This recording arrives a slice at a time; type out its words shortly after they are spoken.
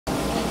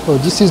So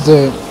this is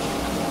the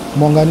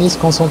manganese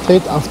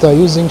concentrate after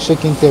using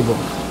shaking table.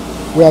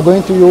 We are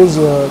going to use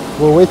a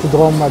weight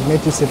drum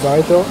magnetic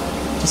separator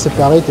to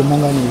separate the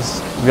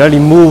manganese. We will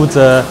remove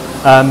the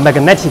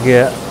magnetic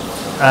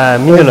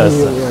minerals.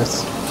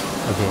 Yes.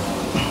 Okay.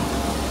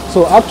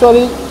 So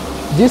actually,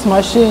 this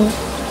machine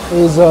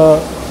is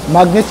a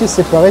magnetic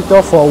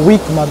separator for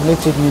weak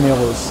magnetic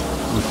minerals.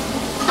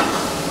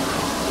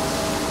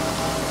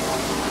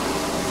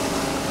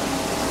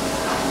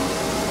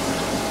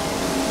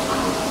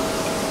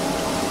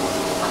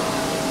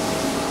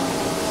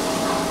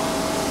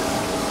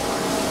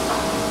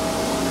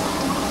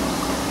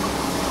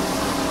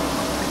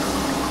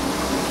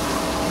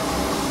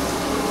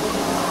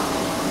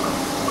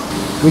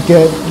 We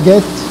can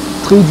get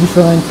three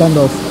different kind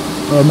of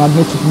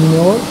magnetic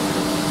mineral.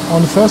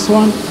 On the first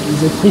one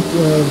is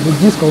the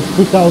disc of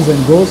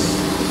 3000 Gauss.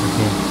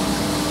 Okay.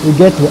 We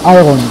get the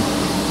iron,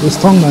 the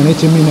strong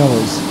magnetic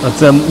minerals.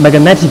 It's a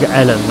magnetic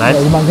iron, right?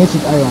 The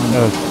magnetic iron.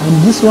 Okay.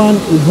 And this one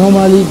is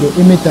normally the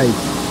hematite.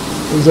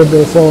 Is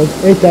for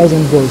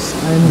 8000 Gauss.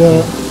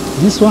 And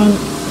this one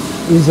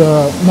is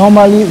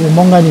normally the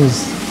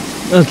manganese.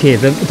 Okay,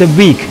 the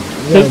weak.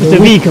 Yeah, the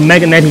weak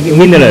magnetic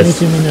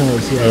minerals. Magnetic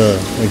minerals, yes.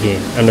 Okay,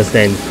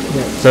 understand.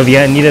 Yeah. So we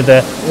needed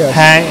the Yes.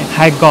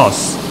 high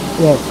Gauss.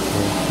 Yeah.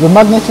 The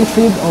magnetic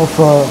field of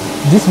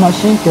this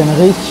machine can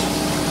reach,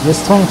 the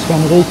strength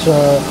can reach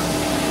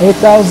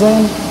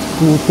 8,000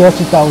 to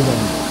 30,000.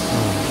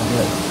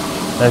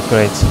 That's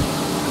great.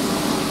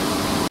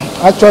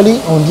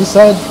 Actually, on this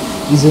side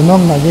is the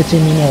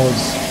non-magnetic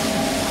minerals,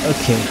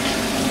 Okay.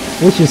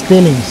 which is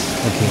tailings.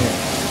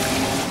 Okay.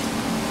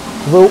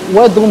 The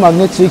weight drum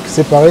magnetic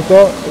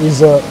separator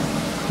is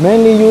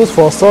mainly used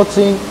for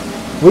sorting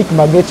weak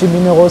magnetic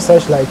minerals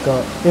such like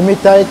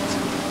hematite,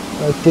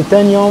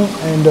 titanium,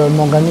 and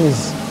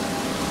manganese.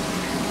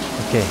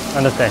 Okay,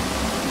 understand.